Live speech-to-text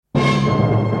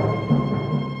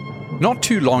Not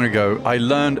too long ago, I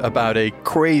learned about a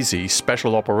crazy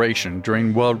special operation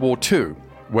during World War II,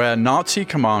 where Nazi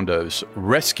commandos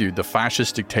rescued the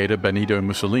fascist dictator Benito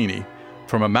Mussolini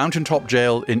from a mountaintop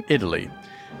jail in Italy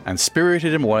and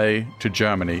spirited him away to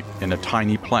Germany in a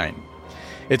tiny plane.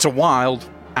 It's a wild,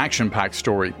 action-packed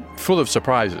story, full of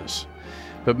surprises.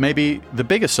 But maybe the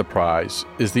biggest surprise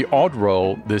is the odd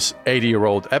role this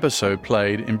 80-year-old episode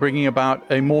played in bringing about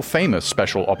a more famous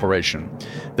special operation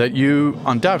that you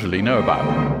undoubtedly know about.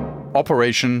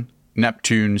 Operation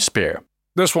Neptune Spear.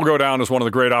 This will go down as one of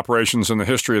the great operations in the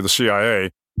history of the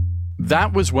CIA.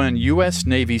 That was when U.S.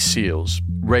 Navy SEALs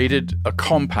raided a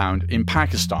compound in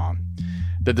Pakistan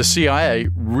that the CIA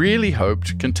really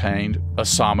hoped contained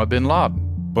Osama bin Laden.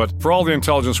 But for all the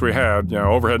intelligence we had,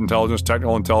 overhead intelligence,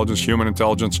 technical intelligence, human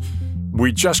intelligence,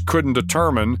 we just couldn't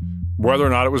determine whether or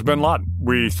not it was bin Laden.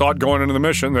 We thought going into the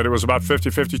mission that it was about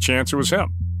 50-50 chance it was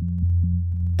him.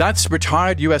 That's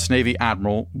retired U.S. Navy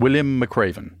Admiral William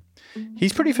McRaven.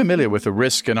 He's pretty familiar with the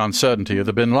risk and uncertainty of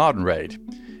the bin Laden raid.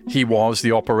 He was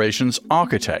the operation's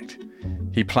architect.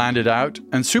 He planned it out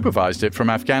and supervised it from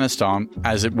Afghanistan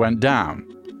as it went down.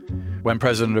 When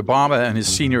President Obama and his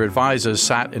senior advisors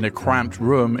sat in a cramped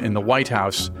room in the White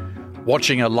House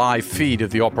watching a live feed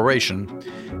of the operation,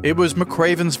 it was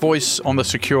McRaven's voice on the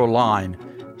secure line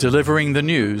delivering the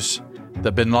news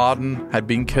that bin Laden had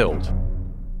been killed.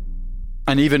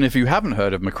 And even if you haven't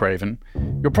heard of McRaven,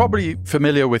 you're probably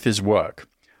familiar with his work.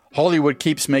 Hollywood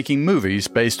keeps making movies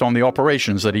based on the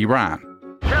operations that he ran.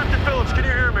 Captain Phillips, can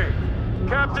you hear me?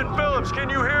 Captain Phillips, can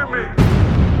you hear me?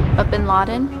 But bin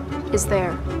Laden is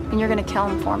there, and you're going to kill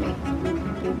him for me.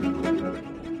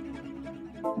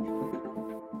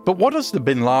 But what does the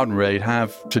bin Laden raid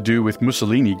have to do with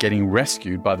Mussolini getting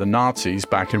rescued by the Nazis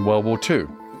back in World War II?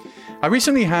 I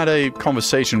recently had a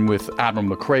conversation with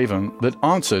Admiral McRaven that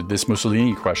answered this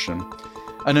Mussolini question,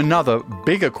 and another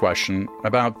bigger question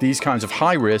about these kinds of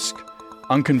high-risk,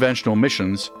 unconventional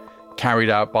missions carried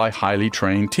out by highly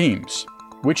trained teams,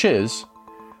 which is,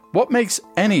 what makes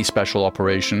any special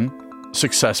operation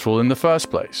successful in the first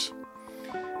place?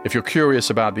 If you're curious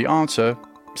about the answer,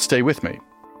 stay with me.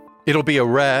 It'll be a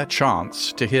rare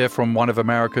chance to hear from one of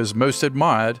America's most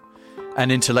admired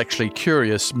and intellectually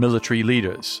curious military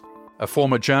leaders, a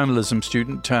former journalism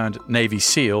student turned Navy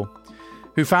SEAL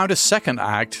who found a second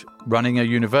act running a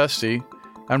university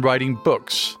and writing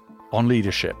books on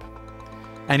leadership.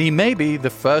 And he may be the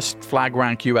first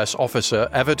flag-rank U.S. officer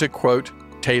ever to quote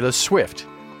Taylor Swift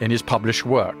in his published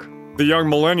work. The young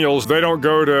millennials, they don't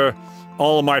go to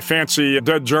all of my fancy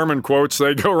dead German quotes.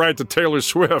 They go right to Taylor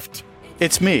Swift.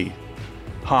 It's me.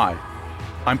 Hi,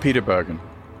 I'm Peter Bergen,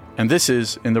 and this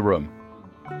is In the Room.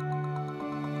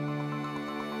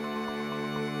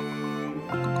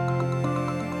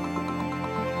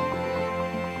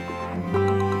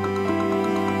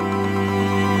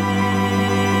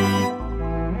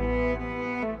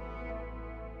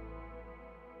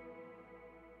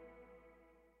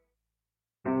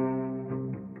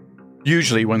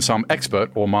 Usually when some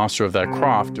expert or master of their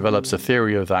craft develops a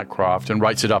theory of that craft and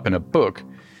writes it up in a book,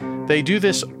 they do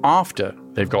this after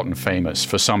they've gotten famous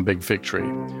for some big victory,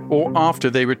 or after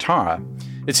they retire.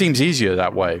 It seems easier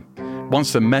that way.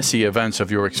 Once the messy events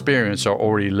of your experience are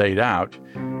already laid out,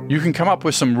 you can come up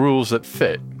with some rules that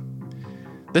fit.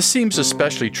 This seems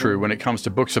especially true when it comes to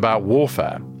books about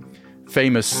warfare.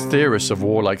 Famous theorists of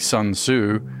war like Sun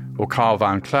Tzu or Karl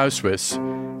von Clausewitz,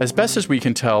 as best as we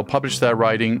can tell, publish their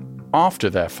writing after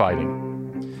they're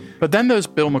fighting. But then there's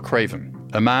Bill McRaven,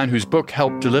 a man whose book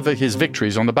helped deliver his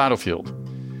victories on the battlefield.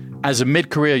 As a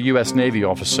mid-career U.S. Navy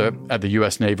officer at the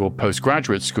U.S. Naval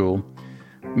Postgraduate School,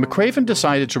 McRaven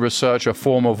decided to research a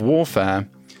form of warfare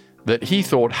that he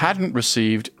thought hadn't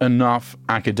received enough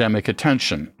academic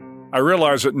attention. I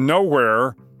realized that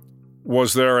nowhere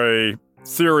was there a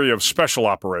theory of special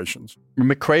operations.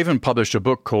 McRaven published a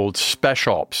book called Spec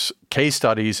Ops, Case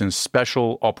Studies in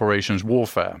Special Operations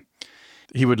Warfare.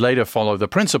 He would later follow the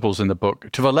principles in the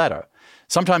book to the letter,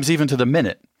 sometimes even to the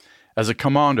minute, as a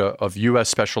commander of U.S.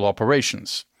 Special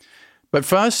Operations. But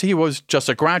first, he was just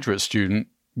a graduate student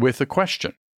with a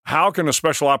question. How can a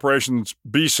special operations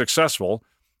be successful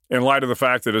in light of the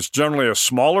fact that it's generally a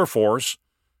smaller force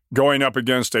going up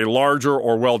against a larger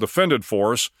or well-defended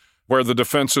force where the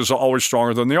defense is always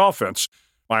stronger than the offense?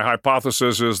 My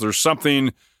hypothesis is there's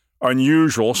something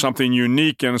unusual, something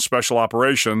unique in a special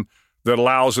operation that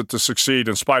allows it to succeed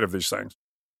in spite of these things.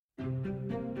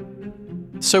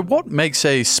 So what makes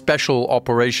a special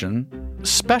operation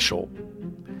special?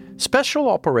 Special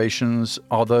operations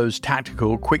are those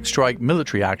tactical, quick-strike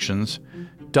military actions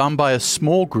done by a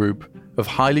small group of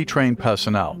highly trained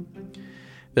personnel.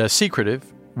 They're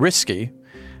secretive, risky,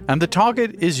 and the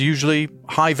target is usually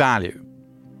high value.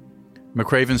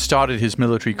 McRaven started his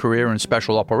military career in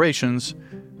special operations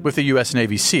with the U.S.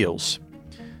 Navy SEALs,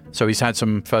 so he's had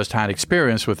some first-hand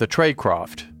experience with the trade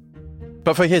craft.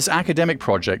 But for his academic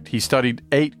project, he studied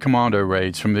 8 commando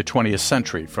raids from the 20th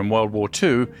century, from World War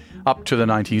II up to the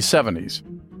 1970s.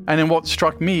 And in what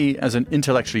struck me as an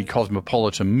intellectually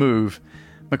cosmopolitan move,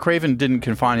 McRaven didn't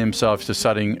confine himself to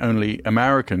studying only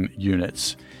American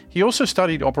units. He also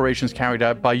studied operations carried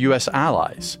out by U.S.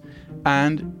 allies,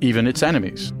 and even its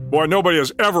enemies. Boy, nobody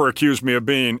has ever accused me of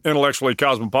being intellectually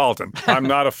cosmopolitan. I'm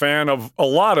not a fan of a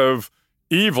lot of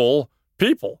evil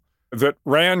people that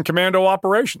ran commando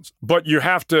operations. But you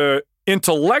have to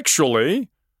intellectually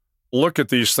look at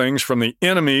these things from the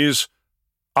enemy's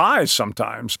eyes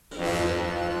sometimes.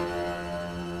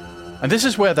 And this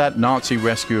is where that Nazi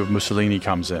rescue of Mussolini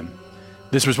comes in.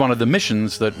 This was one of the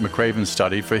missions that McRaven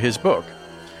studied for his book.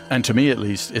 And to me, at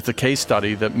least, it's a case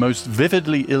study that most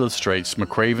vividly illustrates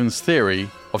McRaven's theory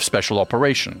of special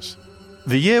operations.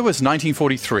 The year was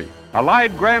 1943.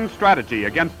 Allied grand strategy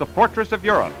against the fortress of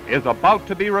Europe is about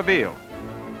to be revealed.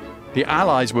 The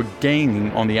Allies were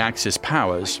gaining on the Axis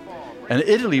powers, and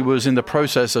Italy was in the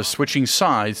process of switching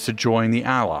sides to join the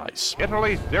Allies.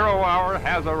 Italy's 0 hour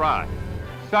has arrived.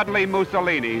 Suddenly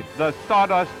Mussolini, the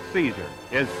sawdust Caesar,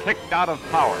 is kicked out of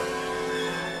power.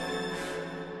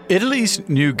 Italy's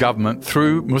new government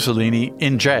threw Mussolini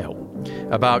in jail.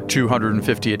 About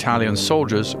 250 Italian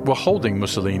soldiers were holding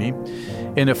Mussolini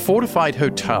in a fortified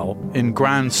hotel in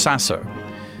Gran Sasso,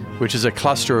 which is a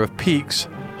cluster of peaks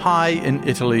high in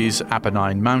Italy's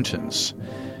Apennine Mountains.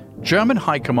 German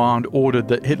high command ordered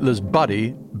that Hitler's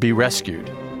buddy be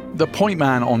rescued. The point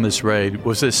man on this raid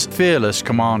was this fearless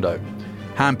commando,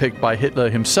 handpicked by Hitler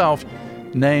himself,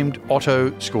 named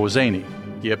Otto Skorzeny.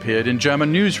 He appeared in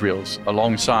German newsreels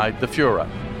alongside the Führer.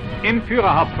 Im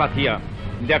Führerhauptquartier.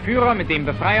 Der Führer mit dem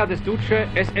Befreier des Duce,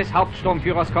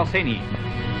 SS-Hauptsturmführer Skorzeny.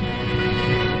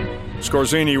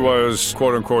 Skorzeny was,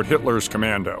 quote-unquote, Hitler's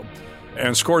commando.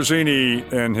 And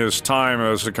Skorzeny, in his time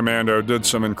as a commando, did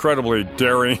some incredibly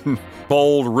daring,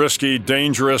 bold, risky,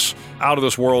 dangerous,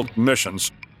 out-of-this-world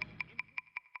missions.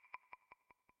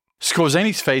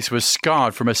 Skorzeny's face was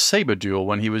scarred from a saber duel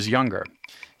when he was younger.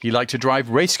 He liked to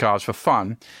drive race cars for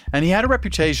fun, and he had a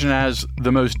reputation as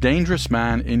the most dangerous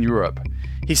man in Europe.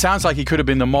 He sounds like he could have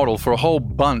been the model for a whole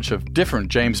bunch of different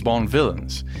James Bond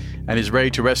villains, and his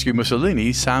raid to rescue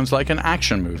Mussolini sounds like an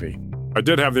action movie. I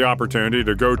did have the opportunity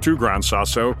to go to Gran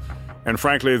Sasso, and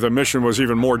frankly, the mission was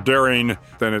even more daring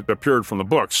than it appeared from the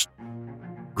books.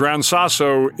 Gran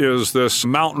Sasso is this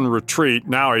mountain retreat,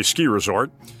 now a ski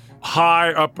resort,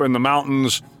 high up in the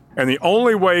mountains, and the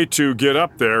only way to get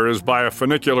up there is by a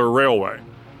funicular railway.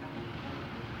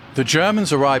 The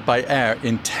Germans arrived by air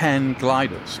in 10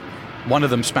 gliders. One of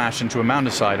them smashed into a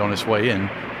mountainside on its way in,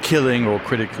 killing or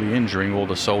critically injuring all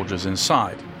the soldiers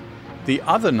inside. The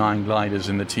other 9 gliders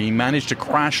in the team managed to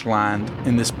crash land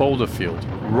in this boulder field,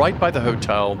 right by the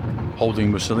hotel,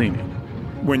 holding Mussolini.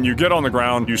 When you get on the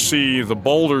ground, you see the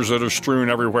boulders that are strewn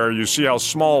everywhere. You see how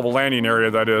small of a landing area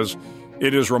that is.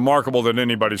 It is remarkable that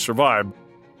anybody survived.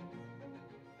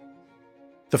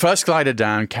 The first glider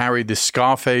down carried the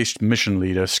scar-faced mission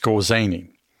leader,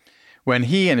 Skorzeny. When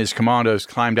he and his commandos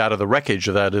climbed out of the wreckage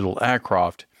of their little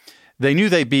aircraft, they knew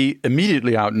they'd be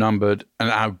immediately outnumbered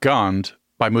and outgunned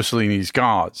by Mussolini's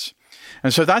guards.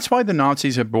 And so that's why the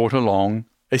Nazis had brought along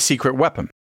a secret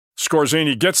weapon.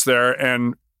 Skorzeny gets there,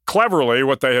 and cleverly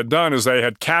what they had done is they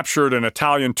had captured an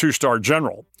Italian 2-star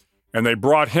general, and they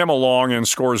brought him along in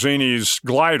Skorzeny's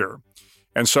glider.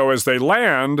 And so as they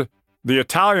land, the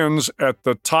Italians at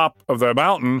the top of the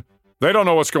mountain, they don't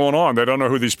know what's going on. They don't know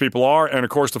who these people are. And of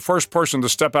course, the first person to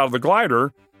step out of the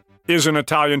glider is an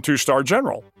Italian 2-star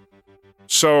general.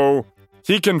 So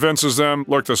he convinces them,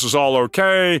 look, this is all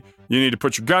okay. You need to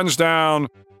put your guns down.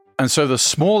 And so the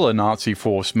smaller Nazi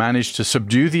force managed to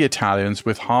subdue the Italians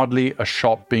with hardly a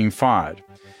shot being fired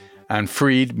and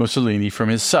freed Mussolini from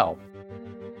his cell.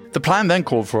 The plan then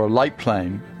called for a light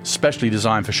plane, specially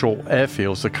designed for short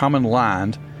airfields, to come and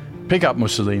land, pick up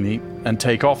Mussolini, and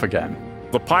take off again.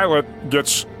 The pilot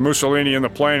gets Mussolini in the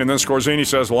plane, and then Skorzeny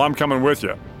says, well, I'm coming with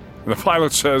you. And the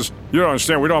pilot says, you don't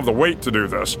understand, we don't have the weight to do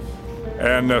this.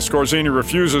 And Skorzeny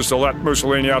refuses to let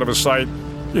Mussolini out of his sight.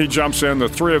 He jumps in, the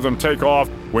 3 of them take off.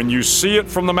 When you see it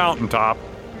from the mountaintop,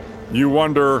 you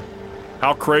wonder,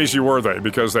 how crazy were they?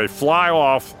 Because they fly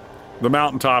off the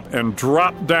mountaintop and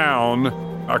drop down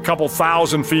a couple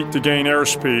thousand feet to gain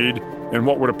airspeed in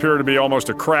what would appear to be almost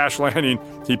a crash landing.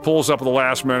 He pulls up at the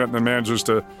last minute and then manages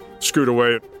to scoot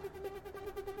away.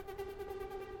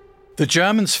 The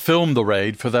Germans filmed the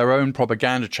raid for their own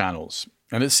propaganda channels,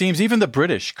 and it seems even the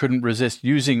British couldn't resist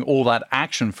using all that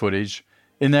action footage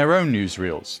in their own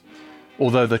newsreels,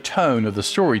 although the tone of the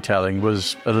storytelling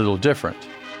was a little different.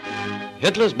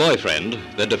 Hitler's boyfriend,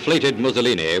 the deflated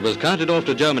Mussolini, was carted off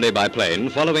to Germany by plane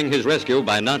following his rescue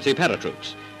by Nazi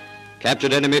paratroops.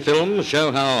 Captured enemy films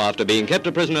show how, after being kept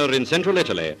a prisoner in central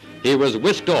Italy, he was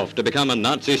whisked off to become a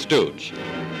Nazi stooge.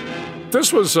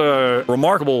 This was a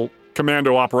remarkable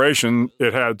commando operation.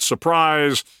 It had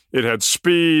surprise, it had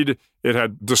speed, it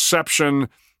had deception,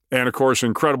 and, of course,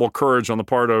 incredible courage on the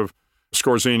part of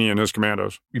Scorzini and his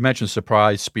commandos. You mentioned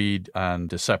surprise, speed, and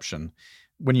deception.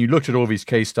 When you looked at all these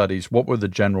case studies, what were the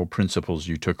general principles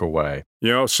you took away?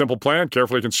 Simple plan,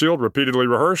 carefully concealed, repeatedly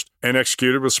rehearsed, and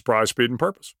executed with surprise, speed, and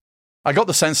purpose. I got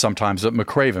the sense sometimes that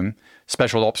McCraven,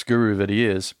 special ops guru that he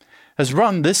is, has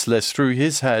run this list through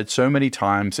his head so many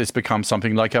times it's become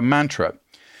something like a mantra.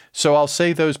 So I'll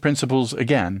say those principles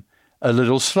again, a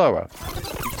little slower.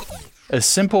 A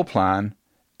simple plan,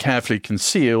 carefully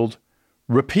concealed,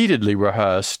 repeatedly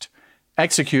rehearsed,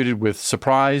 executed with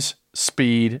surprise,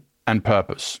 speed, and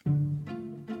purpose.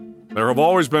 There have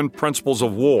always been principles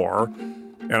of war,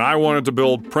 and I wanted to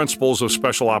build principles of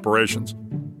special operations.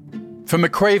 For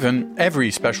McCraven,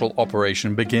 every special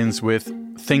operation begins with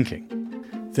thinking.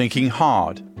 Thinking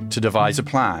hard to devise a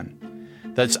plan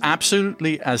that's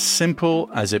absolutely as simple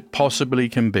as it possibly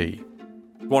can be.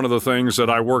 One of the things that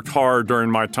I worked hard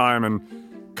during my time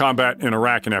in combat in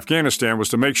Iraq and Afghanistan was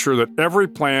to make sure that every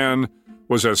plan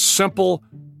was as simple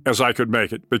as I could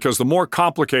make it, because the more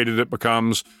complicated it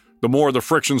becomes, the more the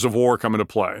frictions of war come into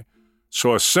play.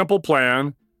 So a simple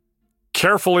plan,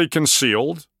 carefully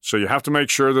concealed, so you have to make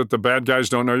sure that the bad guys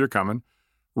don't know you're coming,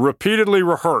 repeatedly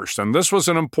rehearsed, and this was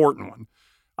an important one.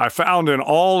 I found in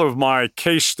all of my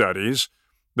case studies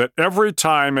that every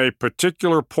time a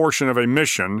particular portion of a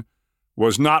mission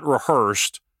was not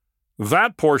rehearsed,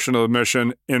 that portion of the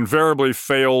mission invariably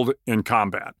failed in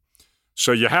combat.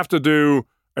 So you have to do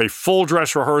a full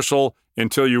dress rehearsal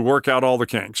until you work out all the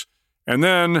kinks. And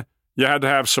then you had to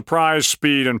have surprise,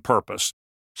 speed, and purpose.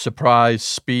 Surprise,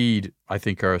 speed, I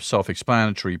think are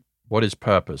self-explanatory. What is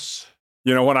purpose?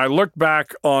 When I look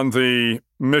back on the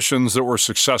missions that were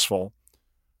successful,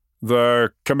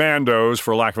 the commandos,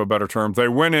 for lack of a better term, they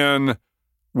went in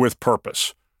with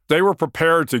purpose. They were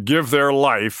prepared to give their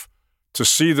life to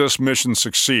see this mission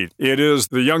succeed. It is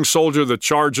the young soldier that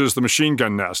charges the machine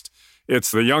gun nest. It's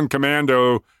the young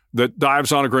commando that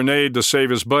dives on a grenade to save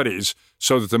his buddies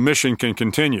so that the mission can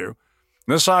continue.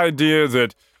 This idea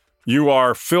that you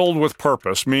are filled with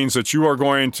purpose means that you are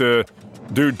going to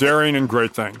do daring and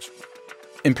great things.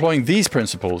 Employing these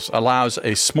principles allows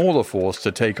a smaller force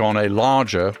to take on a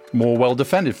larger, more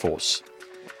well-defended force.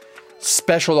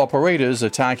 Special operators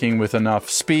attacking with enough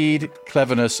speed,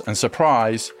 cleverness, and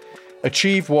surprise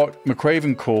achieve what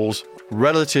McCraven calls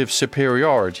relative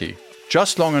superiority,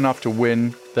 just long enough to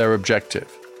win their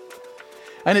objective.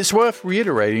 And it's worth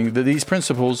reiterating that these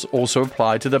principles also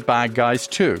apply to the bad guys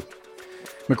too.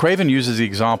 McCraven uses the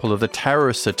example of the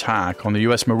terrorist attack on the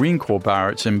US Marine Corps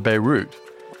barracks in Beirut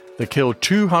that killed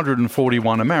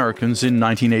 241 Americans in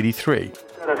 1983.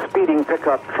 A speeding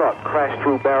pickup truck crashed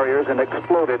through barriers and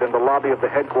exploded in the lobby of the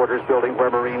headquarters building where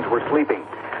Marines were sleeping.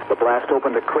 The blast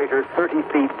opened a crater 30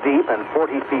 feet deep and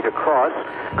 40 feet across,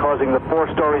 causing the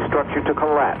four-story structure to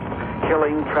collapse,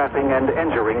 killing, trapping, and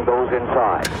injuring those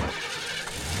inside.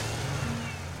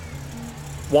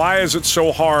 Why is it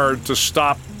so hard to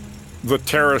stop the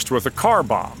terrorist with a car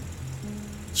bomb?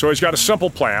 So he's got a simple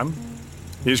plan.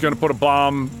 He's going to put a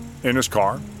bomb in his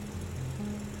car.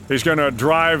 He's going to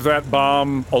drive that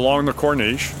bomb along the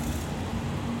Corniche.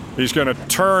 He's going to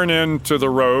turn into the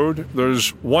road. There's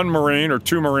one Marine or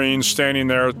two Marines standing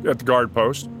there at the guard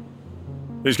post.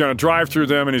 He's going to drive through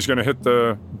them and he's going to hit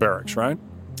the barracks, right?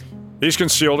 He's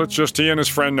concealed it. Just he and his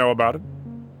friend know about it.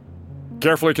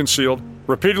 Carefully concealed,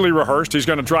 repeatedly rehearsed. He's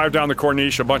going to drive down the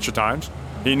Corniche a bunch of times.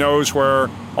 He knows where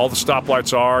all the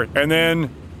stoplights are. And then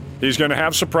he's going to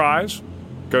have surprise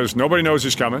because nobody knows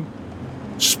he's coming.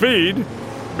 Speed,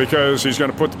 because he's going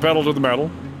to put the pedal to the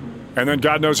metal. And then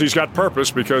God knows he's got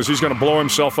purpose because he's going to blow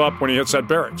himself up when he hits that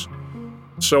barracks.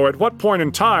 So at what point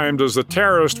in time does the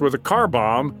terrorist with a car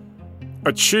bomb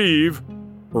achieve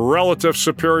relative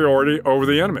superiority over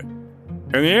the enemy?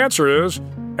 And the answer is,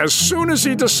 as soon as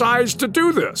he decides to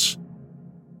do this.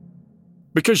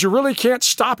 Because you really can't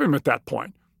stop him at that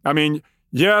point. I mean,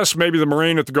 yes, maybe the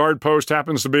Marine at the guard post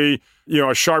happens to be,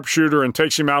 a sharpshooter and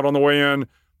takes him out on the way in.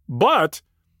 But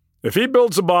if he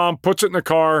builds a bomb, puts it in the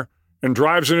car, and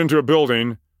drives it into a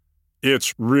building,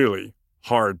 it's really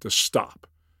hard to stop.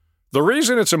 The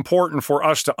reason it's important for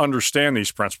us to understand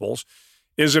these principles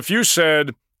is if you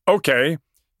said, okay,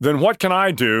 then what can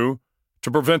I do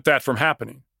to prevent that from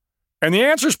happening? And the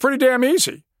answer is pretty damn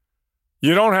easy.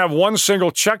 You don't have one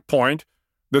single checkpoint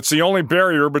that's the only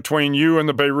barrier between you and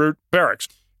the Beirut barracks.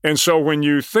 And so when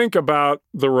you think about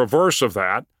the reverse of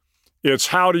that, it's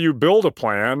how do you build a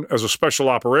plan as a special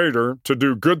operator to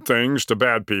do good things to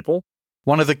bad people?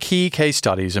 One of the key case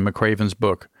studies in McRaven's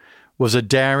book was a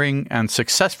daring and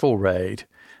successful raid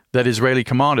that Israeli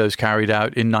commandos carried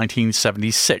out in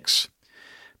 1976.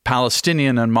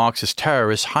 Palestinian and Marxist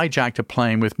terrorists hijacked a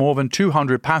plane with more than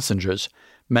 200 passengers,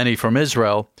 many from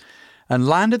Israel, and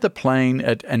landed the plane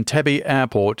at Entebbe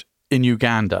Airport in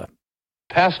Uganda.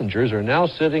 Passengers are now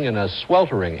sitting in a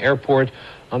sweltering airport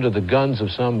under the guns of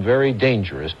some very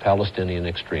dangerous Palestinian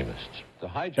extremists.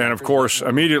 And of course,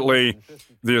 immediately,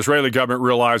 the Israeli government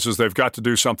realizes they've got to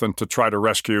do something to try to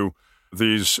rescue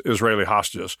these Israeli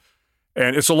hostages.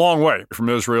 And it's a long way from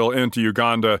Israel into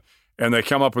Uganda, and they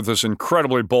come up with this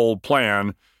incredibly bold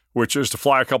plan, which is to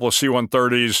fly a couple of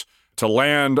C-130s to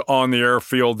land on the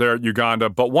airfield there at Uganda.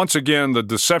 But once again, the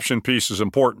deception piece is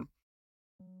important.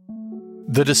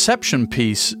 The deception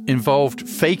piece involved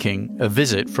faking a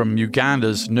visit from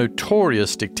Uganda's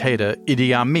notorious dictator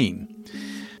Idi Amin.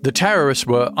 The terrorists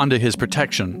were under his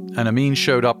protection, and Amin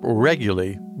showed up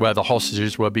regularly where the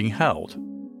hostages were being held.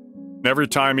 Every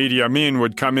time Idi Amin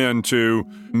would come in to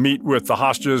meet with the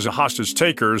hostages and hostage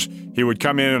takers, he would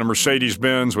come in a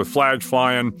Mercedes-Benz with flags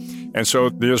flying. And so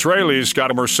the Israelis got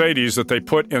a Mercedes that they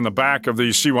put in the back of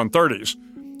these C-130s.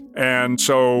 And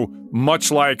so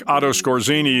much like Otto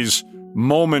Skorzeni's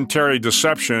momentary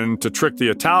deception to trick the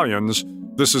Italians,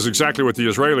 this is exactly what the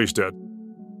Israelis did.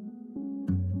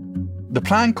 The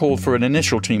plan called for an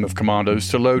initial team of commandos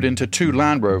to load into 2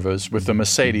 Land Rovers with the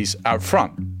Mercedes out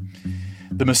front.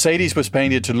 The Mercedes was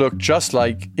painted to look just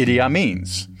like Idi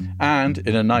Amin's, and,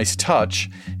 in a nice touch,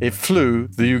 it flew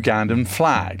the Ugandan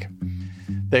flag.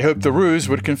 They hoped the ruse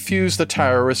would confuse the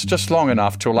terrorists just long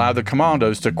enough to allow the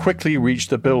commandos to quickly reach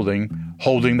the building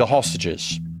holding the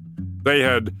hostages. They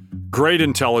had great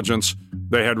intelligence.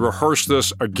 They had rehearsed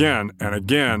this again and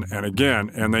again and again,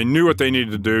 and they knew what they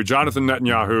needed to do. Jonathan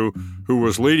Netanyahu, who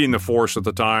was leading the force at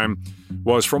the time,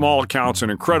 was, from all accounts, an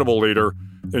incredible leader,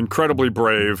 incredibly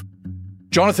brave.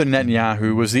 Jonathan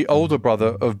Netanyahu was the older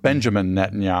brother of Benjamin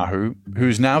Netanyahu,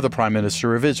 who's now the Prime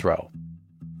Minister of Israel.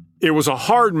 It was a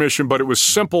hard mission, but it was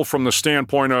simple from the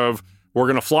standpoint of, we're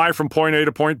going to fly from point A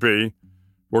to point B,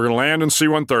 we're going to land in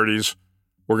C-130s,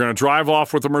 we're going to drive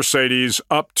off with a Mercedes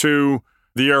up to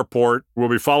the airport. We'll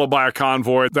be followed by a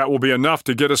convoy. That will be enough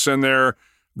to get us in there.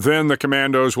 Then the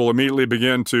commandos will immediately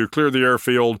begin to clear the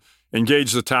airfield,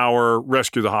 engage the tower,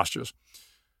 rescue the hostages.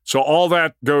 So all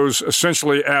that goes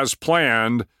essentially as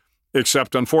planned,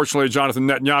 except unfortunately Jonathan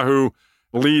Netanyahu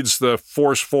leads the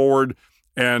force forward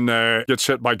and gets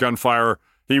hit by gunfire.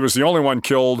 He was the only one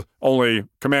killed, only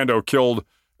commando killed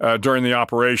during the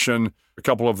operation. A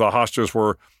couple of the hostages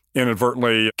were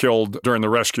inadvertently killed during the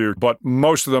rescue, but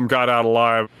most of them got out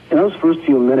alive. In those first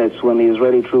few minutes when the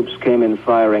Israeli troops came in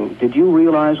firing, did you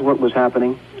realize what was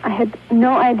happening? I had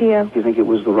no idea. Do you think it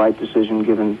was the right decision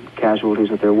given casualties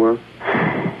that there were?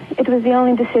 It was the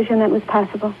only decision that was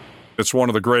possible. It's one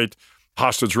of the great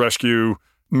hostage rescue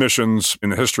missions in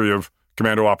the history of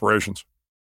commando operations.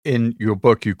 In your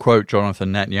book, you quote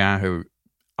Jonathan Netanyahu,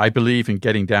 "I believe in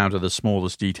getting down to the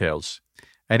smallest details.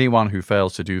 Anyone who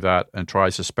fails to do that and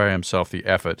tries to spare himself the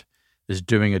effort is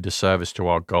doing a disservice to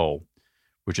our goal,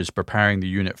 which is preparing the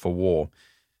unit for war."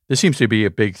 This seems to be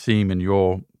a big theme in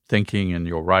your thinking and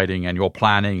your writing and your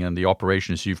planning and the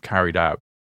operations you've carried out.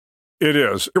 It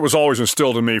is. It was always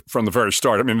instilled in me from the very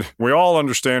start. I mean, we all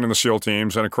understand in the SEAL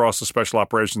teams and across the special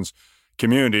operations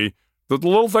community that the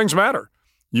little things matter.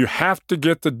 You have to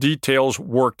get the details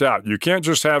worked out. You can't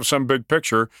just have some big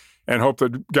picture and hope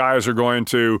that guys are going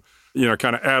to,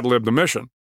 kind of ad-lib the mission.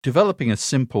 Developing a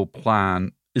simple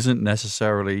plan isn't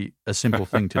necessarily a simple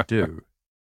thing to do.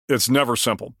 It's never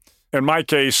simple. In my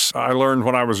case, I learned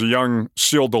when I was a young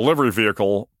SEAL delivery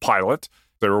vehicle pilot.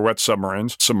 They were wet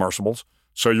submarines, submersibles.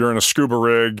 So you're in a scuba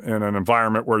rig in an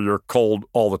environment where you're cold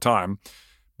all the time.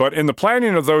 But in the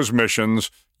planning of those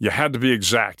missions, you had to be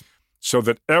exact so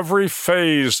that every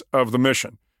phase of the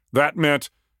mission, that meant,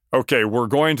 okay, we're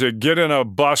going to get in a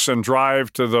bus and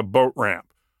drive to the boat ramp.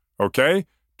 Okay,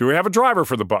 do we have a driver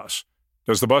for the bus?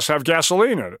 Does the bus have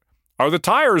gasoline in it? Are the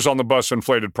tires on the bus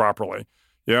inflated properly?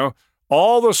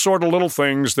 All the sort of little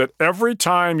things that every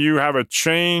time you have a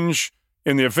change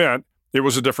in the event, it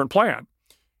was a different plan.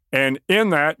 And in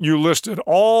that, you listed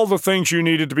all the things you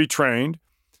needed to be trained,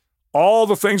 all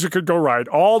the things that could go right,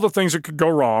 all the things that could go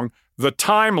wrong, the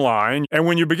timeline. And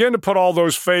when you begin to put all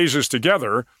those phases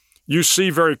together, you see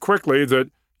very quickly that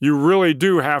you really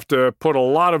do have to put a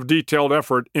lot of detailed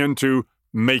effort into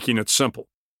making it simple.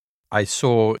 I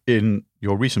saw in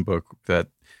your recent book that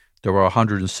there were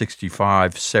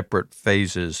 165 separate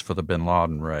phases for the bin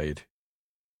Laden raid.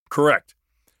 Correct.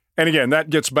 And again, that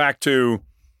gets back to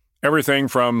everything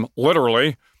from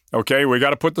literally, okay, we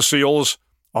got to put the SEALs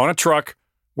on a truck.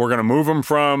 We're going to move them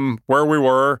from where we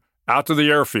were out to the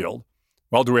airfield.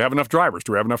 Well, do we have enough drivers?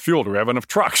 Do we have enough fuel? Do we have enough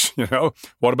trucks?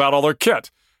 What about all their kit?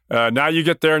 Now you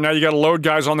get there. Now you got to load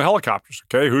guys on the helicopters.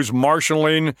 Okay, who's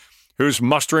marshaling? Who's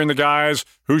mustering the guys?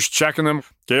 Who's checking them?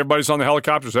 Okay, everybody's on the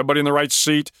helicopters. Everybody in the right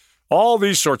seat. All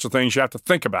these sorts of things you have to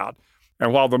think about.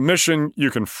 And while the mission,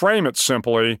 you can frame it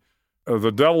simply,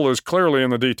 the devil is clearly in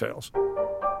the details.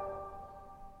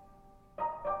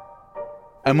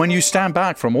 And when you stand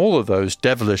back from all of those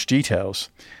devilish details,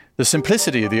 the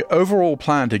simplicity of the overall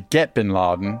plan to get bin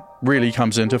Laden really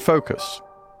comes into focus.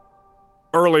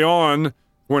 Early on,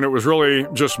 when it was really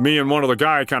just me and one other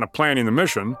guy kind of planning the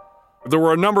mission, there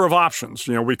were a number of options.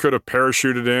 We could have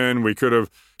parachuted in, we could have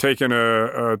taken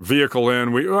a vehicle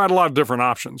in, we had a lot of different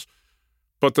options.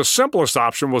 But the simplest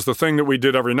option was the thing that we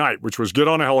did every night, which was get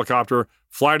on a helicopter,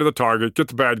 fly to the target, get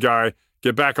the bad guy,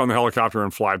 get back on the helicopter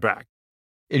and fly back.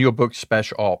 In your book,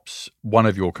 Special Ops, one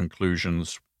of your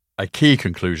conclusions, a key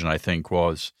conclusion, I think,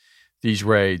 was these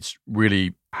raids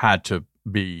really had to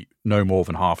be no more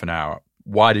than half an hour.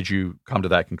 Why did you come to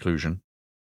that conclusion?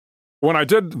 When I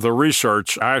did the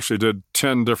research, I actually did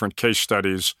 10 different case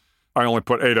studies. I only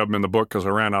put 8 of them in the book because I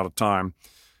ran out of time.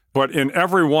 But in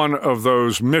every one of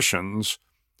those missions,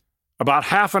 about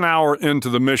half an hour into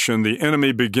the mission, the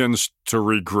enemy begins to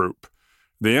regroup.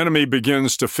 The enemy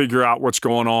begins to figure out what's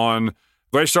going on.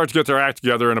 They start to get their act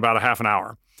together in about a half an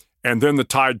hour. And then the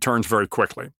tide turns very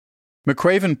quickly.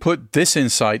 McRaven put this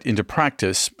insight into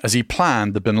practice as he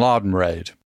planned the bin Laden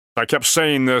raid. I kept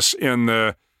saying this in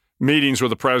the meetings with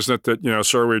the president that,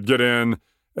 sir, we'd get in,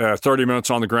 30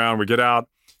 minutes on the ground, we get out.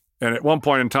 And at one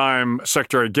point in time,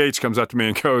 Secretary Gates comes up to me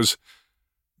and goes,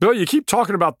 Bill, you keep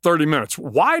talking about 30 minutes.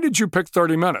 Why did you pick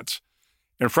 30 minutes?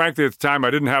 And frankly, at the time, I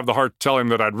didn't have the heart to tell him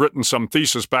that I'd written some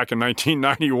thesis back in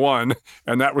 1991,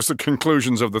 and that was the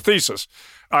conclusions of the thesis.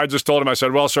 I just told him, I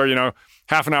said, well, sir,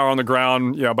 half an hour on the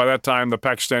ground, by that time, the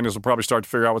Pakistanis will probably start to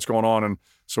figure out what's going on, and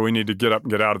so we need to get up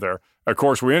and get out of there. Of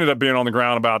course, we ended up being on the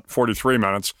ground about 43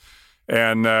 minutes,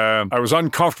 and I was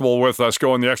uncomfortable with us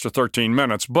going the extra 13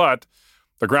 minutes, but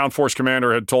the ground force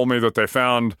commander had told me that they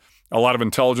found a lot of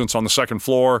intelligence on the second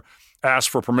floor, asked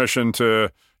for permission to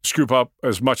scoop up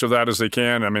as much of that as they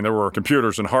can. I mean, there were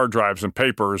computers and hard drives and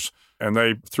papers, and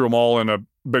they threw them all in a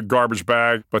big garbage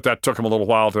bag, but that took them a little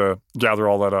while to gather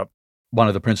all that up. One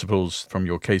of the principles from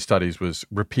your case studies was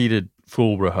repeated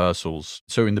full rehearsals.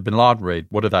 So in the bin Laden raid,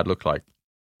 what did that look like?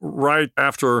 Right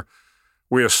after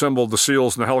we assembled the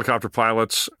SEALs and the helicopter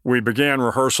pilots, we began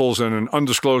rehearsals in an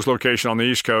undisclosed location on the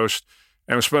East Coast,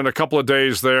 and we spent a couple of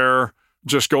days there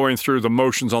just going through the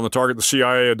motions on the target. The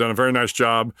CIA had done a very nice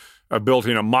job of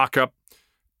building a mock-up.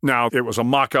 Now, it was a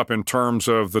mock-up in terms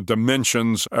of the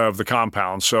dimensions of the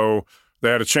compound. So they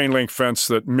had a chain link fence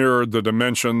that mirrored the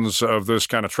dimensions of this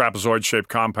kind of trapezoid-shaped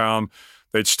compound.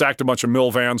 They'd stacked a bunch of mill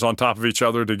vans on top of each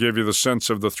other to give you the sense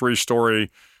of the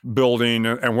 3-story building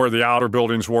and where the outer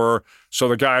buildings were, so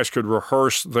the guys could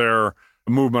rehearse their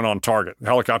movement on target.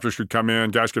 Helicopters could come in,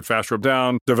 guys could fast rope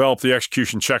down, develop the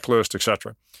execution checklist,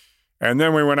 etc. And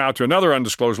then we went out to another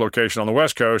undisclosed location on the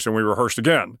West Coast, and we rehearsed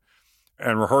again,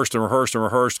 and rehearsed and rehearsed and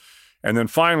rehearsed. And then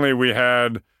finally we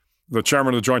had the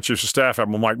chairman of the Joint Chiefs of Staff,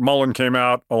 Admiral Mike Mullen, came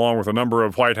out along with a number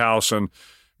of White House and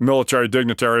military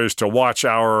dignitaries to watch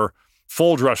our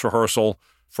full dress rehearsal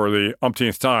for the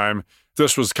umpteenth time.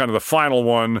 This was kind of the final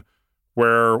one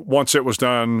where once it was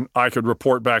done, I could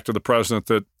report back to the president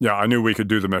that, I knew we could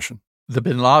do the mission. The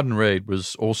bin Laden raid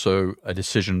was also a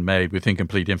decision made with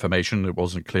incomplete information. It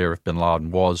wasn't clear if bin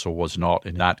Laden was or was not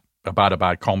in that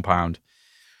Abbottabad compound.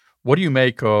 What do you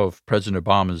make of President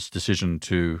Obama's decision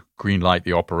to greenlight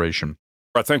the operation?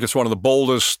 I think it's one of the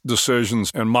boldest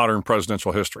decisions in modern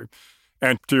presidential history.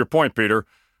 And to your point, Peter,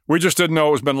 we just didn't know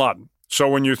it was bin Laden. So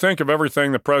when you think of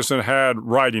everything the president had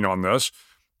riding on this,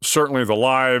 certainly the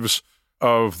lives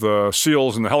of the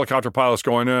SEALs and the helicopter pilots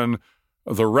going in,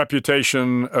 the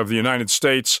reputation of the United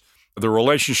States, the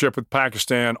relationship with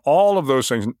Pakistan, all of those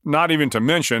things, not even to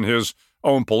mention his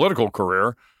own political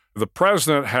career, the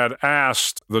president had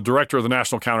asked the director of the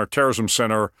National Counterterrorism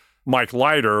Center, Mike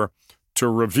Leiter, to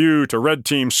red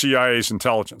team CIA's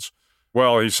intelligence.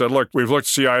 Well, he said, look, we've looked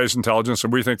at CIA's intelligence,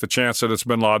 and we think the chance that it's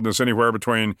bin Laden is anywhere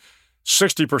between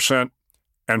 60%,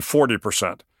 and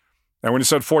 40%. And when he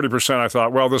said 40%, I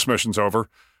thought, well, this mission's over.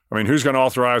 I mean, who's going to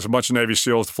authorize a bunch of Navy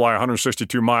SEALs to fly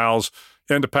 162 miles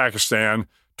into Pakistan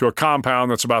to a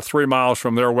compound that's about 3 miles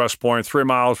from their West Point, 3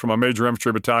 miles from a major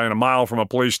infantry battalion, a mile from a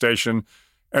police station,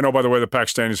 and oh, by the way, the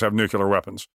Pakistanis have nuclear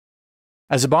weapons.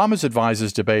 As Obama's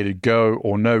advisors debated go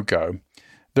or no go,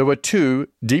 there were two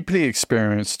deeply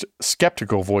experienced,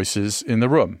 skeptical voices in the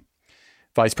room.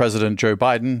 Vice President Joe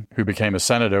Biden, who became a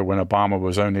senator when Obama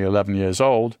was only 11 years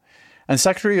old, and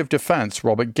Secretary of Defense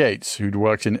Robert Gates, who'd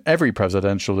worked in every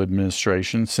presidential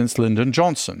administration since Lyndon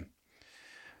Johnson.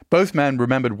 Both men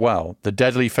remembered well the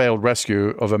deadly failed rescue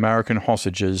of American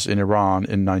hostages in Iran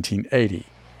in 1980.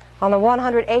 On the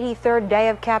 183rd day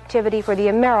of captivity for the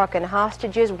American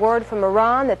hostages, word from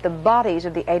Iran that the bodies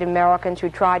of the 8 Americans who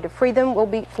tried to free them will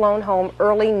be flown home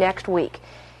early next week.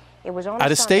 It was on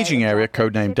At a staging area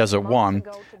codenamed Desert One,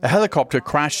 a helicopter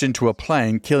crashed into a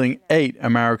plane, killing 8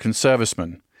 American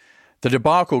servicemen. The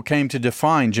debacle came to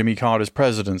define Jimmy Carter's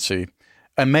presidency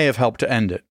and may have helped to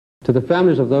end it. To the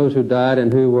families of those who died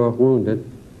and who were wounded,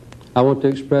 I want to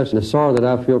express the sorrow that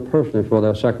I feel personally for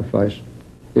their sacrifice.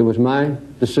 It was my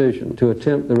decision to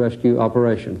attempt the rescue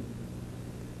operation.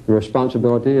 The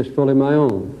responsibility is fully my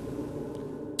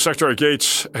own. Secretary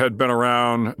Gates had been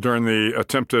around during the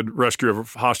attempted rescue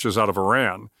of hostages out of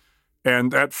Iran,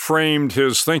 and that framed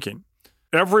his thinking.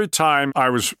 Every time I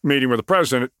was meeting with the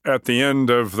president, at the end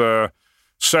of the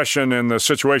session in the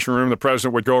Situation Room, the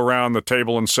president would go around the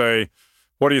table and say,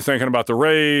 "What are you thinking about the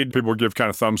raid?" People would give kind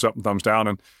of thumbs up and thumbs down,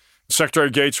 and Secretary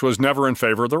Gates was never in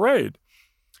favor of the raid.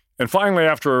 And finally,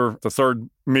 after the third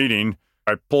meeting,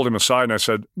 I pulled him aside and I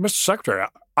said, "Mr. Secretary,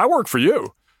 I work for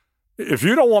you. If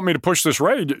you don't want me to push this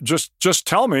raid, just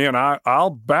tell me and I'll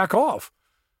back off."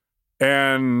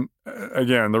 And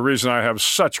again, the reason I have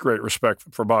such great respect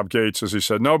for Bob Gates is he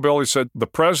said, "No, Bill," he said, "the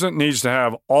president needs to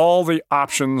have all the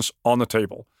options on the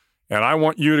table. And I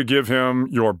want you to give him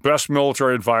your best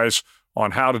military advice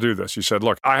on how to do this." He said,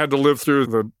 "Look, I had to live through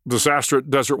the disaster at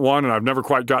Desert One, and I've never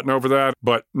quite gotten over that.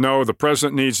 But no, the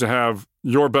president needs to have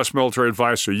your best military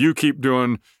advice, so you keep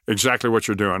doing exactly what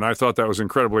you're doing." I thought that was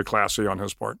incredibly classy on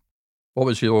his part. What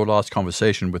was your last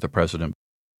conversation with the president?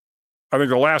 I think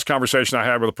the last conversation I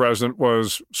had with the president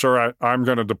was, "Sir, I'm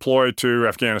going to deploy to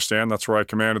Afghanistan. That's where I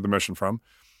commanded the mission from.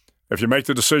 If you make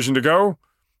the decision to go,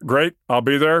 great, I'll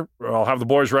be there. I'll have the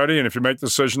boys ready. And if you make the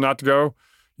decision not to go,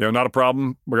 not a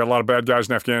problem. We got a lot of bad guys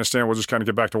in Afghanistan. We'll just kind of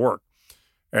get back to work."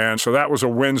 And so that was a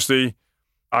Wednesday.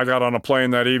 I got on a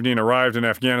plane that evening, arrived in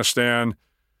Afghanistan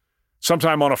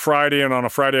sometime on a Friday. And on a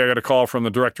Friday, I got a call from the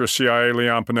director of CIA,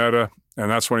 Leon Panetta. And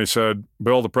that's when he said,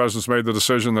 "Bill, the president's made the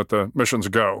decision that the mission's a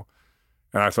go."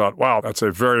 And I thought, wow, that's a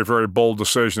very, very bold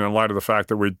decision in light of the fact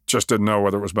that we just didn't know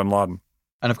whether it was bin Laden.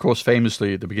 And of course,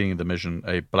 famously, at the beginning of the mission,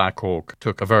 a Black Hawk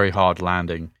took a very hard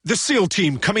landing. The SEAL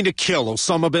team coming to kill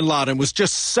Osama bin Laden was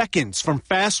just seconds from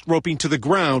fast roping to the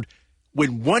ground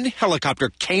when one helicopter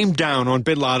came down on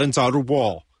bin Laden's outer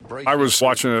wall. I was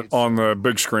watching it on the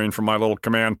big screen from my little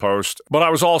command post, but I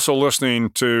was also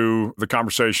listening to the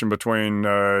conversation between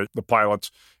the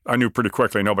pilots. I knew pretty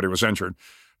quickly nobody was injured.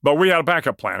 But we had a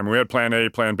backup plan. I mean, we had plan A,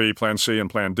 plan B, plan C, and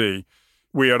plan D.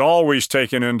 We had always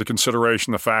taken into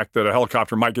consideration the fact that a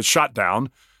helicopter might get shot down,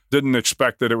 didn't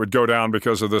expect that it would go down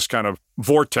because of this kind of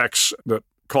vortex that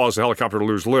caused the helicopter to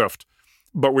lose lift.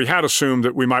 But we had assumed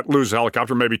that we might lose a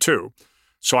helicopter, maybe two.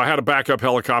 So I had a backup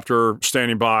helicopter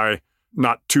standing by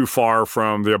not too far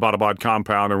from the Abbottabad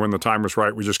compound, and when the time was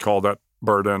right, we just called that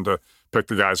bird in to pick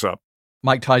the guys up.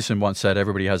 Mike Tyson once said,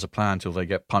 "Everybody has a plan till they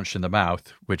get punched in the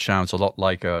mouth," which sounds a lot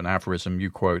like an aphorism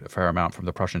you quote a fair amount from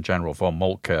the Prussian general von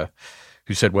Moltke,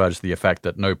 who said words to the effect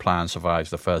that no plan survives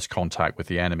the first contact with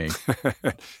the enemy.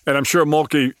 And I'm sure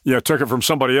Moltke took it from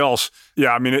somebody else.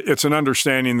 Yeah, I mean, it's an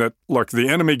understanding that, look, the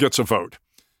enemy gets a vote.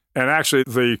 And actually,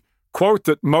 the quote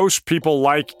that most people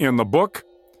like in the book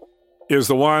is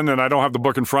the one, and I don't have the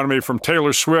book in front of me, from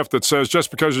Taylor Swift that says, "Just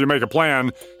because you make a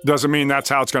plan doesn't mean that's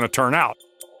how it's going to turn out."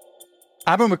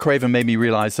 Admiral McCraven made me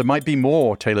realize there might be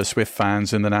more Taylor Swift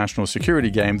fans in the national security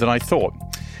game than I thought,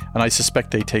 and I suspect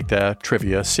they take their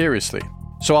trivia seriously.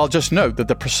 So I'll just note that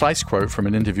the precise quote from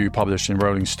an interview published in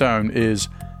Rolling Stone is,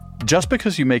 "Just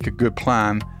because you make a good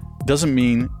plan doesn't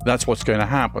mean that's what's going to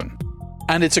happen."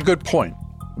 And it's a good point,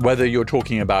 whether you're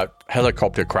talking about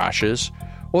helicopter crashes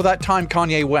or that time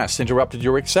Kanye West interrupted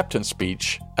your acceptance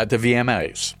speech at the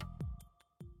VMAs.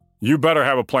 You better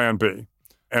have a plan B,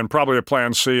 and probably a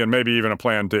plan C, and maybe even a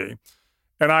plan D.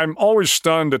 And I'm always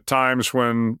stunned at times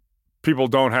when people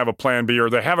don't have a plan B or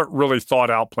they haven't really thought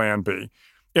out plan B.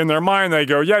 In their mind, they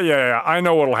go, yeah, I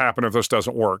know what'll happen if this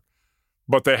doesn't work.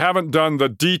 but they haven't done the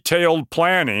detailed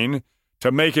planning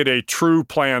to make it a true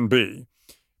Plan B.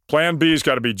 Plan B's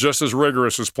got to be just as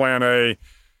rigorous as Plan A.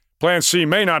 Plan C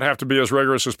may not have to be as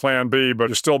rigorous as Plan B, but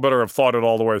you still better have thought it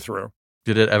all the way through.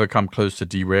 Did it ever come close to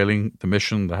derailing the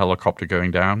mission, the helicopter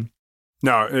going down?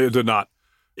 No, it did not.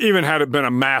 Even had it been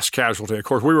a mass casualty. Of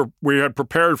course, we had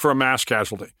prepared for a mass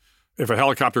casualty. If a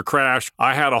helicopter crashed,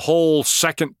 I had a whole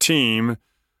second team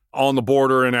on the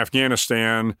border in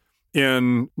Afghanistan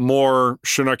in more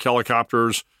Chinook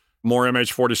helicopters, more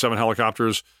MH-47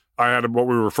 helicopters. I had what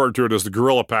we referred to it as the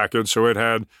guerrilla package. So it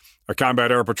had a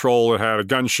combat air patrol, it had a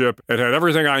gunship, it had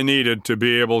everything I needed to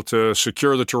be able to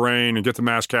secure the terrain and get the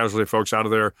mass casualty folks out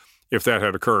of there if that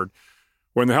had occurred.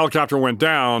 When the helicopter went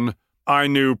down, I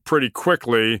knew pretty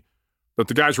quickly that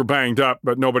the guys were banged up,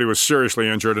 but nobody was seriously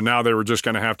injured, and now they were just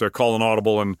going to have to call an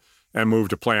audible and move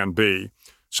to Plan B.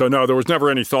 So no, there was never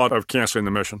any thought of canceling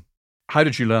the mission. How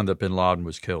did you learn that bin Laden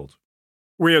was killed?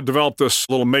 We had developed this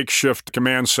little makeshift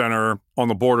command center on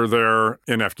the border there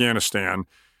in Afghanistan.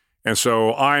 And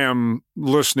so I am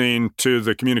listening to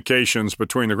the communications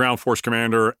between the ground force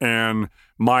commander and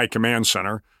my command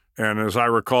center. And as I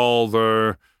recall,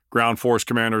 the ground force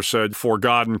commander said, "For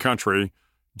God and country,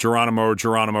 Geronimo,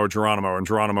 Geronimo, Geronimo." And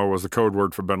Geronimo was the code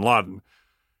word for bin Laden.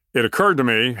 It occurred to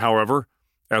me, however,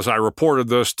 as I reported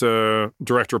this to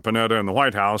Director Panetta in the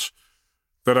White House,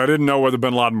 that I didn't know whether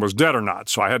bin Laden was dead or not.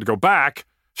 So I had to go back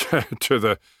to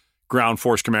the ground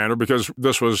force commander because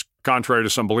this was contrary to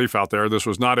some belief out there. This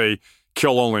was not a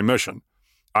kill-only mission.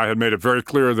 I had made it very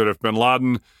clear that if bin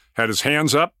Laden had his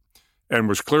hands up and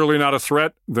was clearly not a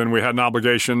threat, then we had an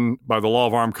obligation by the law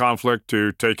of armed conflict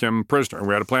to take him prisoner, and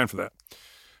we had a plan for that.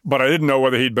 But I didn't know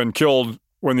whether he'd been killed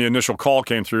when the initial call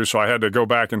came through, so I had to go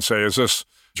back and say, is this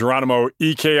Geronimo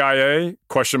EKIA, ?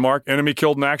 Enemy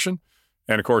killed in action?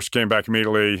 And of course, came back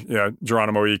immediately,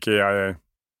 Geronimo EKIA.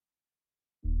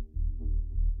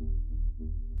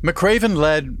 McRaven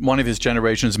led one of his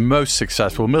generation's most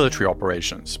successful military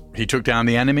operations. He took down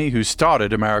the enemy who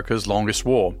started America's longest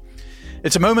war.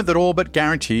 It's a moment that all but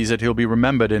guarantees that he'll be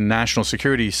remembered in national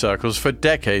security circles for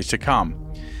decades to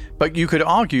come. But you could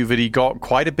argue that he got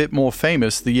quite a bit more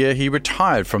famous the year he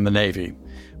retired from the Navy,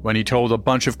 when he told a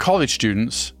bunch of college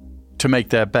students to make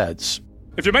their beds.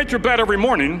 If you make your bed every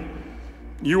morning,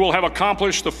 you will have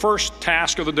accomplished the first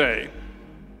task of the day.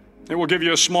 It will give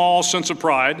you a small sense of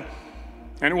pride,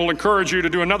 and it will encourage you to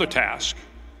do another task,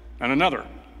 and another,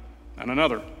 and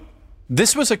another.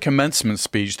 This was a commencement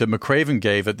speech that McRaven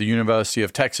gave at the University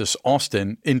of Texas,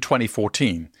 Austin in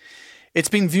 2014. It's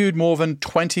been viewed more than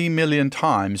 20 million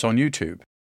times on YouTube.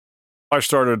 I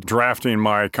started drafting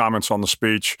my comments on the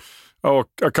speech, a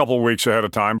couple of weeks ahead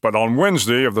of time, but on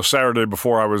Wednesday of the Saturday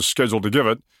before I was scheduled to give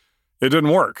it, it didn't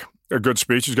work. A good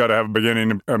speech has got to have a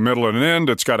beginning, a middle, and an end.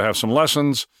 It's got to have some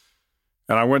lessons.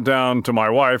 And I went down to my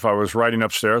wife. I was writing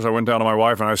upstairs. I went down to my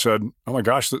wife and I said, "Oh my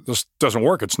gosh, this doesn't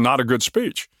work. It's not a good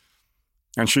speech."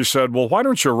 And she said, "Well, why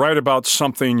don't you write about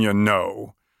something you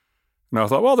know?" And I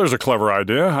thought, well, there's a clever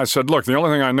idea. I said, "Look, the only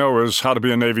thing I know is how to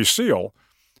be a Navy SEAL."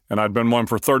 And I'd been one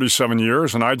for 37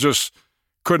 years, and I just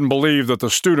couldn't believe that the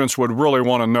students would really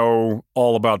want to know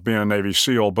all about being a Navy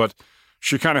SEAL. But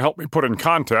she kind of helped me put it in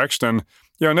context. And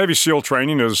Navy SEAL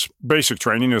basic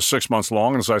training is 6 months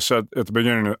long. As I said at the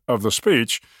beginning of the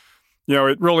speech,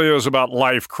 it really is about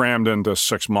life crammed into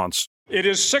 6 months. It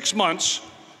is 6 months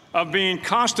of being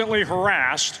constantly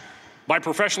harassed by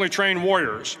professionally trained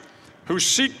warriors who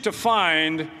seek to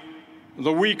find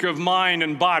the weak of mind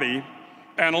and body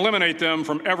and eliminate them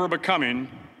from ever becoming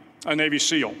a Navy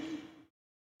SEAL.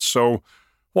 So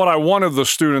what I wanted the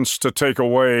students to take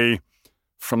away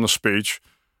from the speech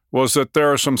was that there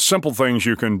are some simple things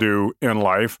you can do in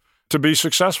life to be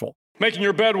successful. Making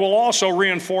your bed will also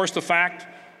reinforce the fact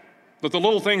that the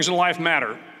little things in life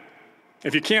matter.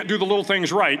 If you can't do the little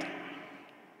things right,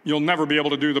 you'll never be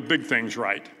able to do the big things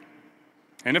right.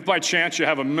 And if by chance you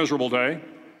have a miserable day,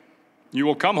 you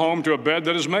will come home to a bed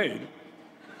that is made,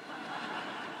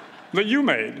 that you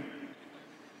made.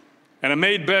 And a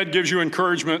made bed gives you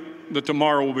encouragement that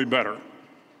tomorrow will be better.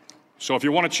 So if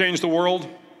you want to change the world,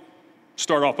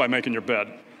 start off by making your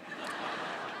bed.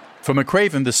 For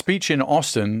McRaven, the speech in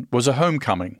Austin was a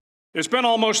homecoming. It's been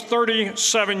almost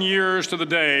 37 years to the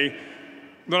day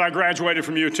that I graduated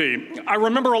from UT. I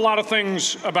remember a lot of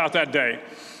things about that day.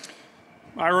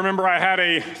 I remember I had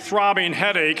a throbbing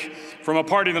headache from a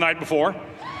party the night before.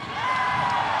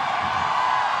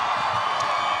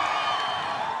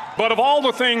 But of all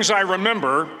the things I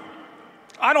remember,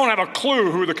 I don't have a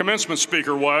clue who the commencement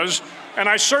speaker was, and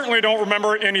I certainly don't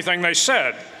remember anything they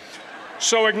said.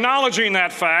 So acknowledging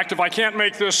that fact, if I can't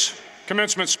make this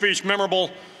commencement speech memorable,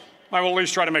 I will at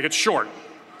least try to make it short.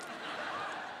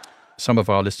 some of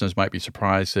our listeners might be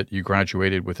surprised that you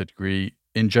graduated with a degree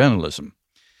in journalism.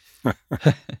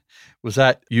 Was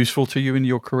that useful to you in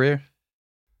your career?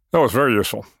 That was very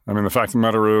useful. I mean, the fact of the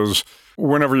matter is,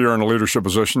 whenever you're in a leadership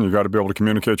position, you got to be able to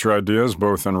communicate your ideas,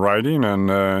 both in writing and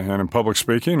in public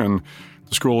speaking. And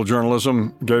the School of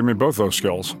Journalism gave me both those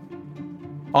skills.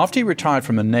 After he retired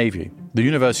from the Navy, the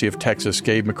University of Texas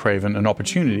gave McRaven an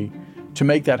opportunity to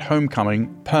make that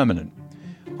homecoming permanent,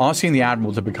 asking the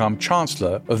admiral to become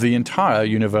chancellor of the entire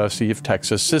University of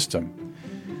Texas system.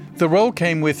 The role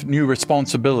came with new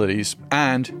responsibilities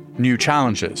and new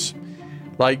challenges,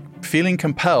 like feeling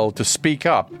compelled to speak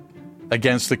up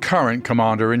against the current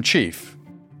commander-in-chief.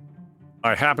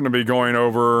 I happened to be going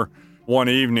over one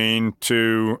evening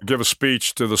to give a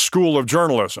speech to the School of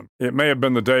Journalism. It may have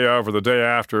been the day of or the day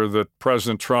after that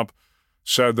President Trump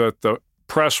said that the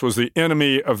press was the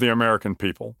enemy of the American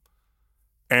people.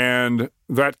 And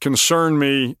that concerned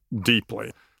me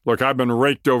deeply. Look, I've been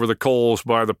raked over the coals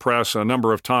by the press a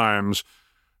number of times,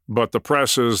 but the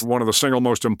press is one of the single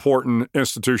most important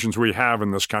institutions we have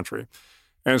in this country.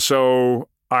 And so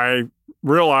I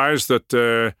realized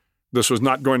that this was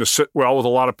not going to sit well with a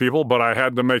lot of people, but I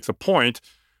had to make the point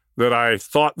that I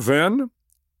thought then,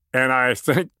 and I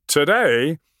think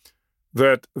today,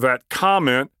 that that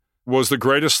comment was the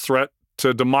greatest threat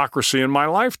to democracy in my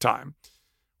lifetime.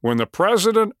 When the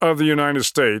President of the United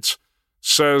States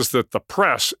says that the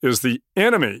press is the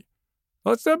enemy,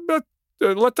 let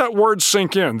that word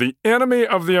sink in, the enemy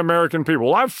of the American people.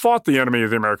 Well, I've fought the enemy of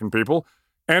the American people,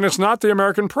 and it's not the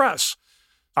American press.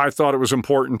 I thought it was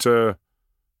important to,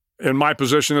 in my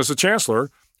position as a chancellor,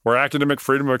 where academic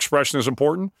freedom of expression is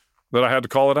important, that I had to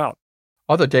call it out.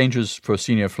 Are there dangers for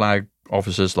senior flag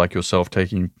officers like yourself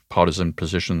taking partisan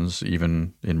positions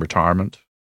even in retirement?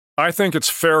 I think it's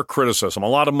fair criticism. A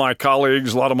lot of my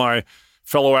colleagues, a lot of my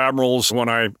fellow admirals, when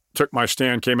I took my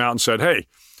stand, came out and said, hey,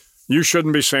 you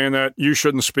shouldn't be saying that. You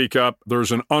shouldn't speak up.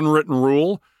 There's an unwritten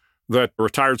rule that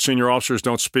retired senior officers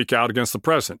don't speak out against the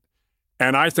president.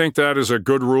 And I think that is a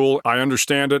good rule. I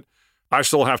understand it. I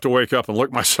still have to wake up and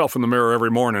look myself in the mirror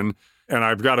every morning, and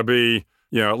I've got to be,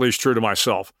 at least true to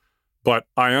myself. But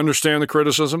I understand the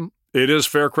criticism. It is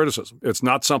fair criticism. It's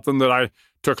not something that I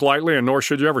took lightly, and nor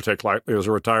should you ever take lightly as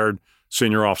a retired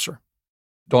senior officer.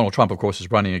 Donald Trump, of course, is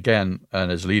running again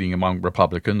and is leading among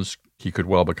Republicans. He could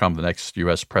well become the next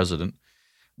U.S. president.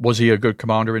 Was he a good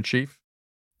commander-in-chief?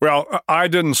 Well, I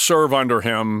didn't serve under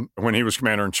him when he was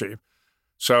commander-in-chief.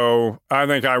 So I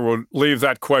think I would leave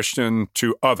that question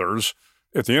to others.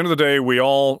 At the end of the day, we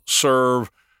all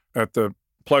serve at the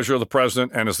pleasure of the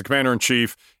president, and as the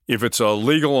commander-in-chief, if it's a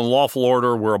legal and lawful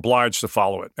order, we're obliged to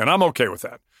follow it. And I'm okay with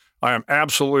that. I am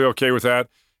absolutely okay with that.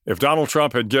 If Donald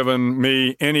Trump had given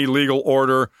me any legal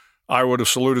order, I would have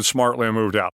saluted smartly and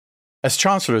moved out. As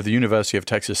chancellor of the University of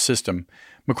Texas system,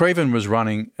 McRaven was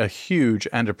running a huge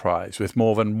enterprise with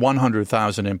more than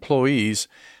 100,000 employees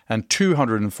and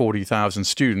 240,000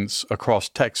 students across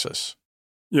Texas.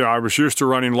 Yeah, I was used to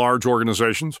running large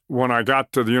organizations. When I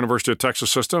got to the University of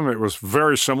Texas system, it was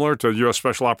very similar to U.S.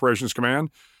 Special Operations Command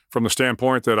from the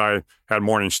standpoint that I had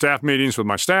morning staff meetings with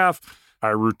my staff. I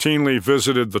routinely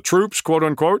visited the troops, quote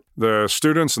unquote, the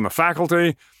students and the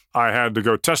faculty. I had to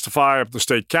go testify at the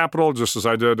state capitol, just as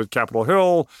I did at Capitol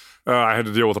Hill. I had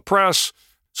to deal with the press.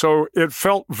 So it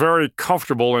felt very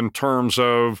comfortable in terms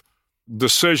of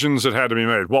decisions that had to be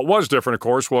made. What was different, of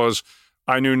course, was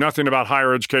I knew nothing about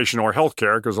higher education or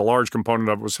healthcare, because a large component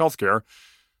of it was healthcare.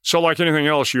 So like anything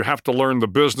else, you have to learn the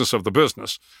business of the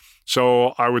business.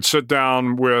 So I would sit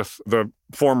down with the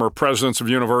former presidents of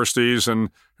universities, and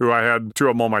who I had two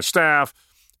of them on my staff,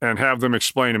 and have them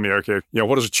explain to me, okay,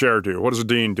 what does a chair do? What does a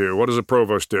dean do? What does a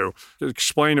provost do?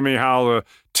 Explain to me how the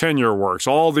tenure works.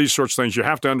 All these sorts of things. You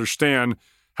have to understand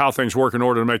how things work in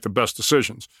order to make the best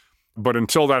decisions. But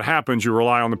until that happens, you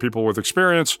rely on the people with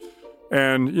experience,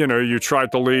 and, you try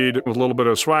to lead with a little bit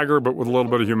of swagger, but with a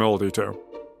little bit of humility, too.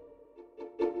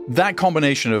 That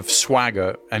combination of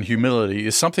swagger and humility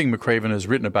is something McRaven has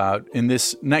written about in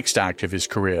this next act of his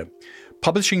career,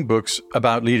 publishing books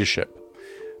about leadership.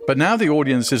 But now the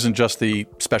audience isn't just the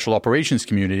special operations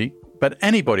community, but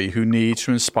anybody who needs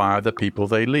to inspire the people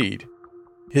they lead.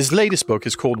 His latest book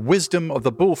is called Wisdom of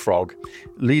the Bullfrog,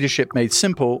 Leadership Made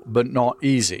Simple but Not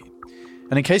Easy.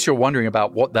 And in case you're wondering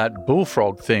about what that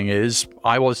bullfrog thing is,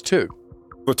 I was too.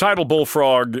 The title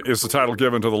Bullfrog is the title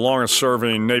given to the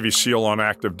longest-serving Navy SEAL on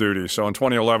active duty. So in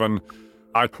 2011,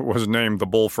 I was named the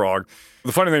Bullfrog.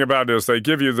 The funny thing about it is they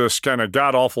give you this kind of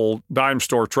god-awful dime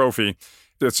store trophy.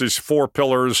 It's these 4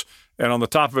 pillars, and on the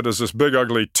top of it is this big,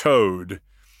 ugly toad.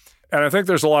 And I think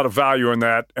there's a lot of value in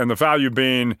that, and the value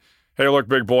being hey, look,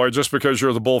 big boy, just because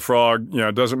you're the bullfrog,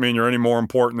 doesn't mean you're any more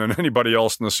important than anybody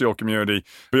else in the SEAL community.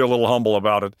 Be a little humble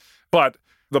about it. But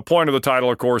the point of the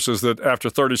title, of course, is that after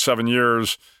 37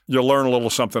 years, you'll learn a little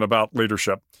something about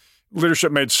leadership.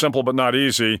 Leadership made simple but not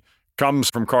easy comes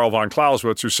from Karl von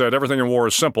Clausewitz, who said everything in war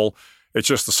is simple. It's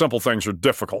just the simple things are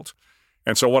difficult.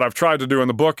 And so what I've tried to do in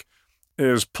the book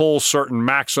is pull certain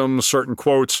maxims, certain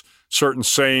quotes, certain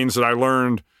sayings that I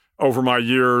learned over my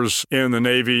years in the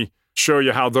Navy, show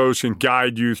you how those can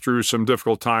guide you through some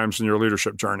difficult times in your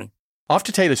leadership journey.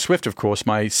 After Taylor Swift, of course,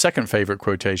 my second favorite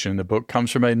quotation in the book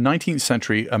comes from a 19th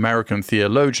century American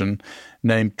theologian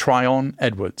named Tryon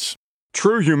Edwards.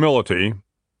 True humility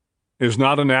is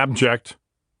not an abject,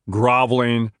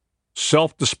 groveling,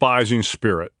 self-despising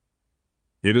spirit.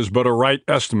 It is but a right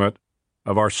estimate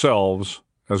of ourselves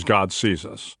as God sees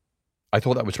us. I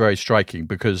thought that was very striking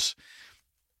because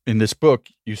in this book,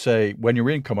 you say when you're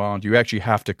in command, you actually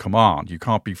have to command. You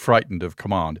can't be frightened of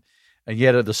command. And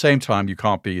yet at the same time, you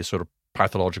can't be a sort of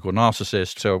pathological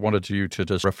narcissist. So I wanted you to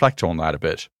just reflect on that a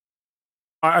bit.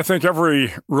 I think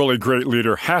every really great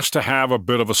leader has to have a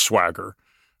bit of a swagger.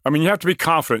 I mean, you have to be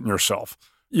confident in yourself.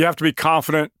 You have to be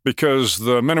confident because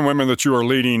the men and women that you are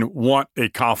leading want a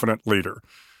confident leader.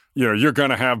 You're going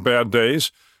to have bad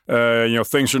days.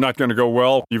 Things are not going to go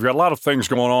well. You've got a lot of things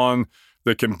going on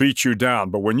that can beat you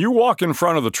down. But when you walk in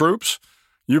front of the troops,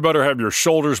 you better have your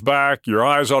shoulders back, your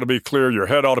eyes ought to be clear, your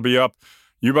head ought to be up.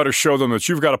 You better show them that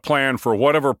you've got a plan for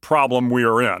whatever problem we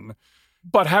are in.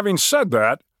 But having said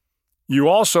that, you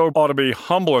also ought to be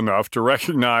humble enough to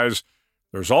recognize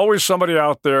there's always somebody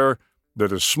out there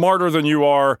that is smarter than you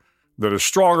are, that is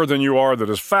stronger than you are, that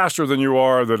is faster than you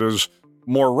are, that is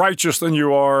more righteous than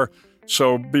you are.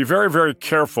 So be very, very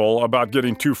careful about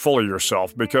getting too full of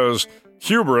yourself because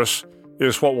hubris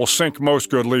is what will sink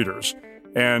most good leaders.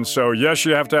 And so, yes,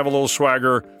 you have to have a little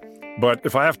swagger, but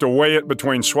if I have to weigh it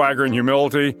between swagger and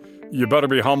humility, you better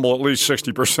be humble at least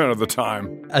 60% of the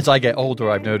time. As I get older,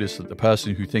 I've noticed that the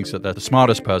person who thinks that they're the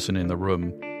smartest person in the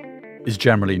room is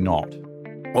generally not.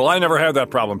 Well, I never had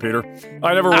that problem, Peter.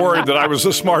 I never worried that I was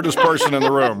the smartest person in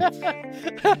the room.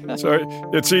 So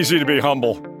it's easy to be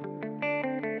humble.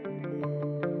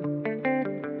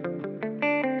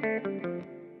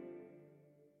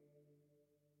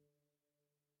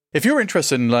 If you're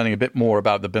interested in learning a bit more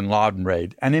about the bin Laden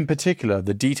raid, and in particular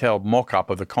the detailed mock-up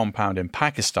of the compound in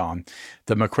Pakistan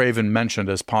that McRaven mentioned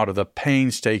as part of the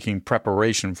painstaking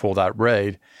preparation for that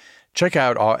raid, check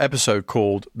out our episode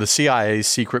called The CIA's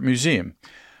Secret Museum.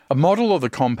 A model of the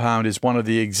compound is one of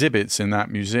the exhibits in that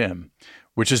museum,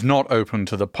 which is not open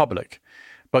to the public,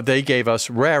 but they gave us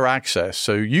rare access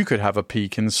so you could have a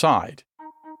peek inside.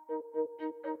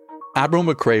 Admiral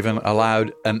McRaven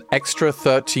allowed an extra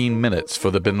 13 minutes for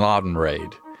the bin Laden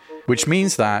raid, which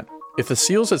means that if the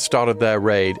SEALs had started their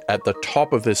raid at the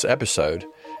top of this episode,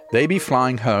 they'd be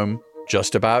flying home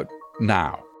just about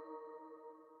now.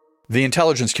 The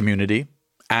intelligence community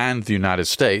and the United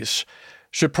States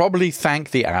should probably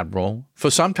thank the Admiral for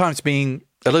sometimes being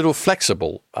a little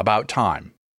flexible about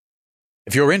time.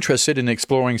 If you're interested in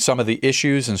exploring some of the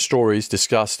issues and stories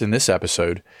discussed in this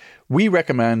episode, we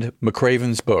recommend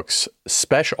McRaven's books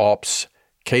Spec Ops,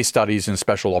 Case Studies in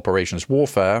Special Operations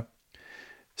Warfare,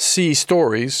 Sea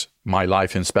Stories, My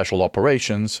Life in Special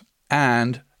Operations,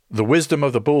 and The Wisdom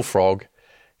of the Bullfrog,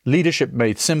 Leadership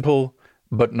Made Simple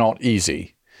but Not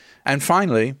Easy. And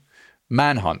finally,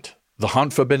 Manhunt, The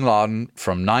Hunt for Bin Laden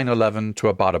from 9/11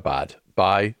 to Abbottabad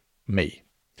by me.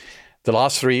 The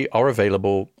last three are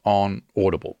available on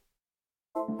Audible.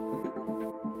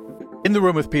 In the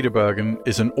Room with Peter Bergen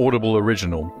is an Audible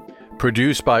original,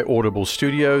 produced by Audible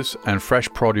Studios and Fresh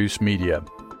Produce Media.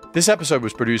 This episode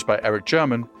was produced by Eric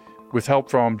German, with help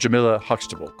from Jamila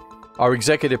Huxtable. Our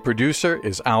executive producer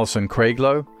is Alison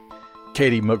Craiglow.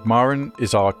 Katie McMurran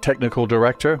is our technical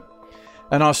director.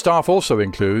 And our staff also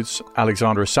includes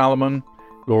Alexandra Salomon,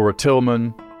 Laura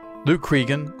Tillman, Luke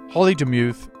Cregan, Holly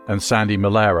DeMuth, and Sandy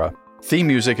Malera. Theme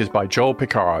music is by Joel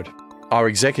Picard. Our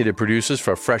executive producers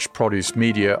for Fresh Produce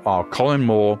Media are Colin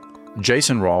Moore,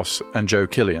 Jason Ross, and Joe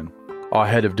Killian. Our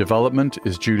head of development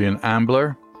is Julian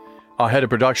Ambler. Our head of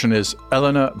production is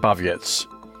Eleanor Bavietz.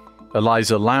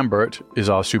 Eliza Lambert is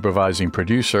our supervising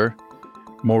producer.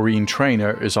 Maureen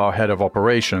Traynor is our head of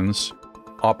operations.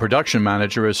 Our production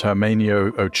manager is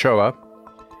Hermenio Ochoa.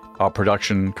 Our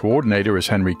production coordinator is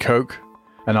Henry Koch.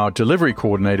 And our delivery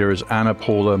coordinator is Anna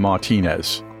Paula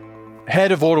Martinez.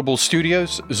 Head of Audible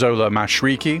Studios, Zola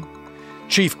Mashriki.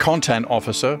 Chief Content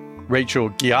Officer, Rachel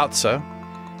Giatza.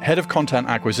 Head of Content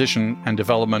Acquisition and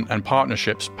Development and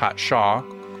Partnerships, Pat Shah.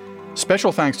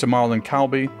 Special thanks to Marlon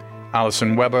Calby,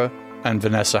 Alison Weber, and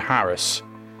Vanessa Harris.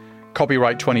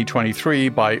 Copyright 2023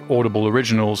 by Audible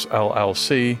Originals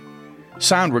LLC.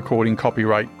 Sound recording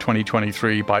copyright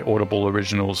 2023 by Audible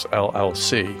Originals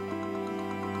LLC.